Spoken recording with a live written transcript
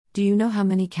Do you know how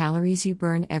many calories you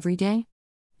burn every day?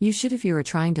 You should if you are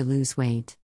trying to lose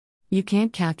weight. You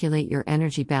can't calculate your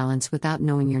energy balance without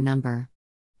knowing your number.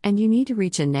 And you need to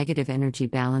reach a negative energy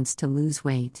balance to lose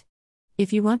weight.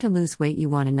 If you want to lose weight, you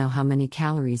want to know how many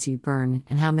calories you burn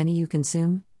and how many you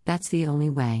consume. That's the only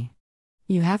way.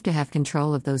 You have to have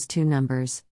control of those two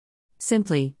numbers.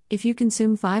 Simply, if you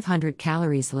consume 500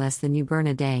 calories less than you burn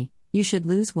a day, you should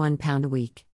lose 1 pound a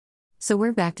week. So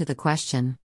we're back to the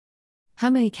question. How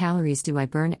many calories do I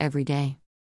burn every day?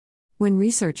 When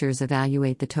researchers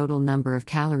evaluate the total number of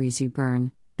calories you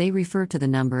burn, they refer to the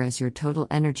number as your total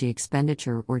energy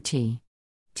expenditure, or T.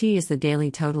 T is the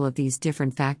daily total of these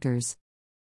different factors.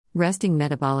 Resting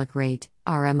metabolic rate,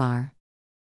 RMR.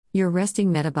 Your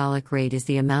resting metabolic rate is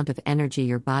the amount of energy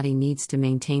your body needs to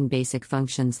maintain basic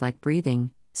functions like breathing,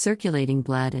 circulating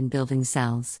blood, and building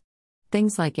cells.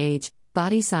 Things like age,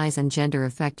 body size, and gender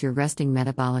affect your resting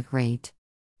metabolic rate.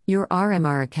 Your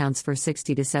RMR accounts for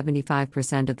 60 to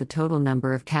 75% of the total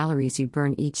number of calories you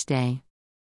burn each day.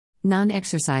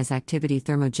 Non-exercise activity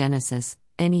thermogenesis,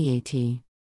 NEAT.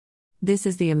 This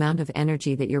is the amount of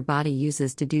energy that your body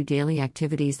uses to do daily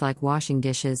activities like washing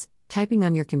dishes, typing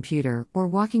on your computer, or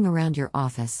walking around your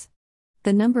office.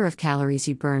 The number of calories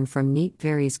you burn from NEAT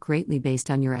varies greatly based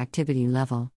on your activity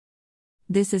level.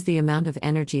 This is the amount of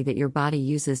energy that your body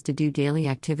uses to do daily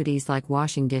activities like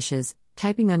washing dishes,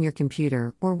 typing on your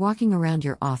computer, or walking around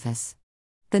your office.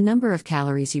 The number of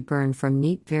calories you burn from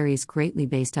NEAT varies greatly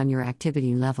based on your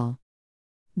activity level.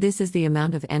 This is the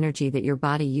amount of energy that your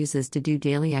body uses to do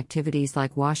daily activities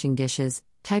like washing dishes,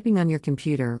 typing on your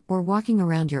computer, or walking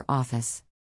around your office.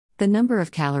 The number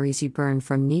of calories you burn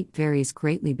from NEAT varies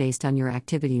greatly based on your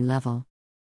activity level.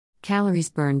 Calories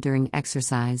burned during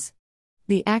exercise.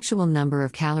 The actual number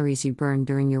of calories you burn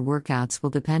during your workouts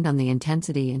will depend on the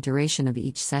intensity and duration of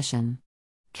each session.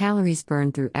 Calories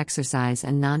burned through exercise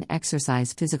and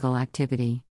non-exercise physical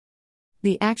activity.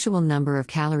 The actual number of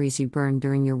calories you burn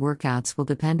during your workouts will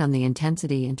depend on the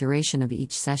intensity and duration of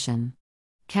each session.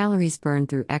 Calories burned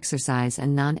through exercise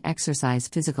and non-exercise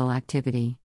physical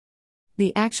activity.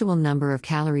 The actual number of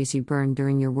calories you burn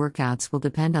during your workouts will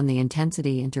depend on the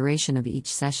intensity and duration of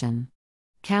each session.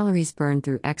 Calories burned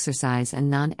through exercise and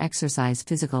non-exercise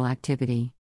physical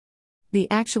activity. The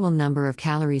actual number of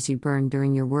calories you burn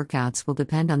during your workouts will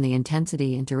depend on the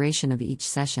intensity and duration of each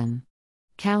session.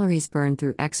 Calories burned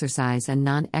through exercise and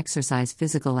non-exercise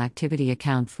physical activity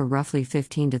account for roughly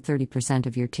 15 to 30%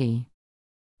 of your T.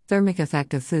 Thermic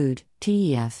effect of food,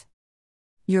 TEF.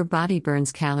 Your body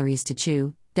burns calories to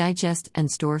chew, digest,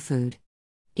 and store food.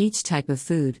 Each type of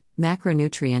food,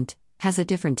 macronutrient, has a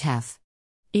different TEF.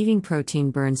 Eating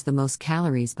protein burns the most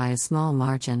calories by a small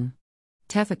margin.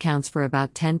 TEF accounts for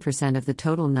about 10% of the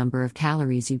total number of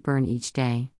calories you burn each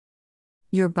day.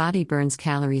 Your body burns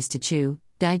calories to chew,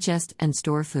 digest, and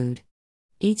store food.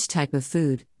 Each type of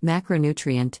food,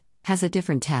 macronutrient, has a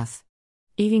different TEF.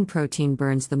 Eating protein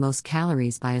burns the most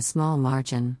calories by a small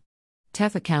margin.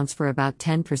 TEF accounts for about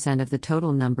 10% of the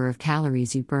total number of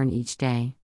calories you burn each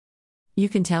day. You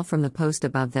can tell from the post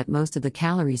above that most of the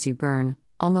calories you burn,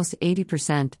 almost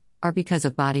 80%, are because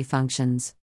of body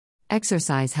functions.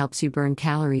 Exercise helps you burn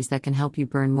calories that can help you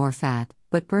burn more fat,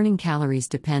 but burning calories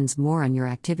depends more on your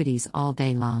activities all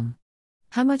day long.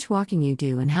 How much walking you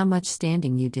do and how much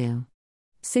standing you do.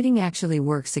 Sitting actually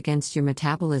works against your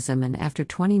metabolism, and after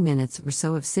 20 minutes or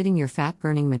so of sitting, your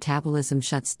fat-burning metabolism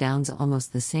shuts down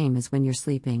almost the same as when you're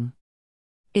sleeping.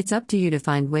 It's up to you to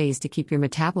find ways to keep your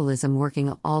metabolism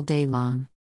working all day long.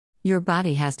 Your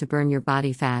body has to burn your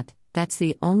body fat. That's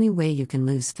the only way you can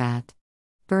lose fat.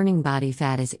 Burning body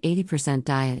fat is 80%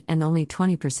 diet and only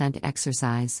 20%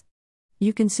 exercise.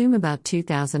 You consume about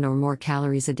 2,000 or more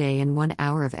calories a day, and 1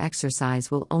 hour of exercise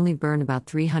will only burn about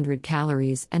 300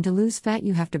 calories, and to lose fat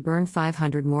you have to burn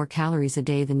 500 more calories a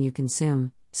day than you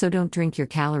consume, so don't drink your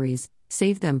calories,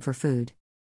 save them for food.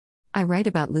 I write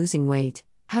about losing weight,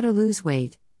 how to lose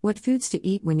weight, what foods to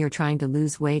eat when you're trying to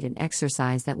lose weight, and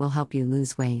exercise that will help you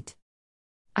lose weight.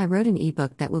 I wrote an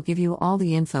ebook that will give you all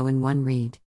the info in one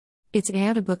read. It's an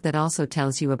audiobook that also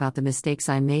tells you about the mistakes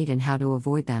I made and how to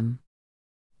avoid them.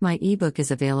 My ebook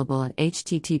is available at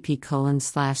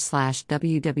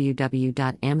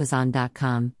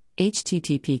http://www.amazon.com,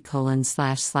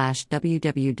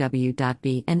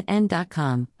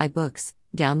 http://www.bnn.com, iBooks,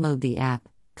 download the app,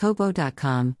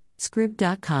 kobo.com,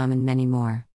 scrib.com, and many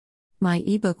more. My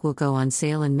ebook will go on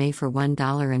sale in May for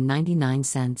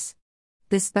 $1.99.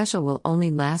 This special will only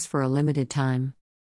last for a limited time.